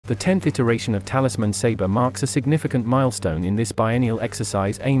The 10th iteration of Talisman Sabre marks a significant milestone in this biennial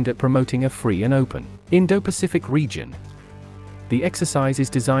exercise aimed at promoting a free and open Indo-Pacific region. The exercise is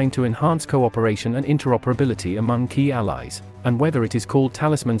designed to enhance cooperation and interoperability among key allies, and whether it is called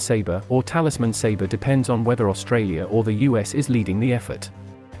Talisman Sabre or Talisman Sabre depends on whether Australia or the US is leading the effort.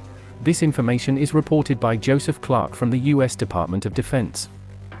 This information is reported by Joseph Clark from the US Department of Defense.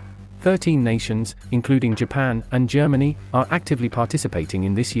 13 nations, including Japan and Germany, are actively participating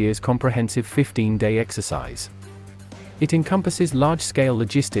in this year's comprehensive 15-day exercise. It encompasses large-scale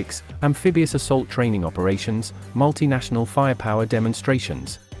logistics, amphibious assault training operations, multinational firepower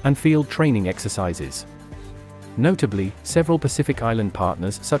demonstrations, and field training exercises. Notably, several Pacific Island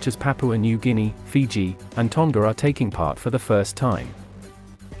partners such as Papua New Guinea, Fiji, and Tonga are taking part for the first time.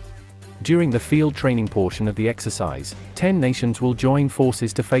 During the field training portion of the exercise, 10 nations will join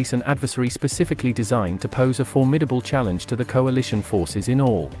forces to face an adversary specifically designed to pose a formidable challenge to the coalition forces in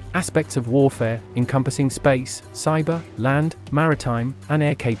all aspects of warfare, encompassing space, cyber, land, maritime, and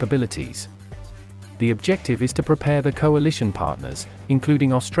air capabilities. The objective is to prepare the coalition partners,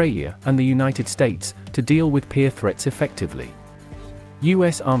 including Australia and the United States, to deal with peer threats effectively.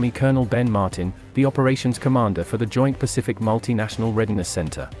 U.S. Army Colonel Ben Martin, the operations commander for the Joint Pacific Multinational Readiness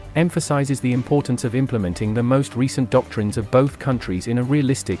Center, emphasizes the importance of implementing the most recent doctrines of both countries in a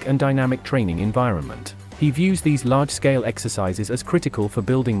realistic and dynamic training environment. He views these large-scale exercises as critical for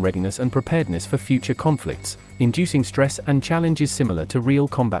building readiness and preparedness for future conflicts, inducing stress and challenges similar to real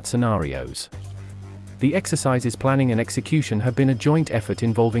combat scenarios. The exercise's planning and execution have been a joint effort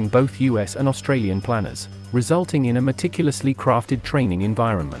involving both US and Australian planners, resulting in a meticulously crafted training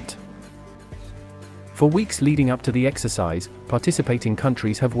environment. For weeks leading up to the exercise, participating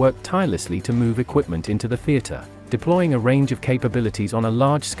countries have worked tirelessly to move equipment into the theater, deploying a range of capabilities on a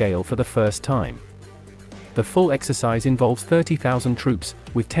large scale for the first time. The full exercise involves 30,000 troops,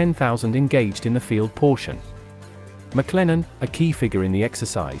 with 10,000 engaged in the field portion. McLennan, a key figure in the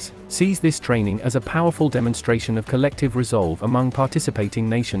exercise, sees this training as a powerful demonstration of collective resolve among participating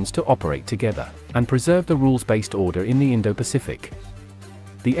nations to operate together and preserve the rules-based order in the Indo-Pacific.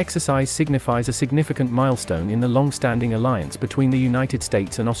 The exercise signifies a significant milestone in the long-standing alliance between the United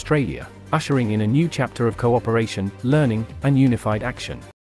States and Australia, ushering in a new chapter of cooperation, learning, and unified action.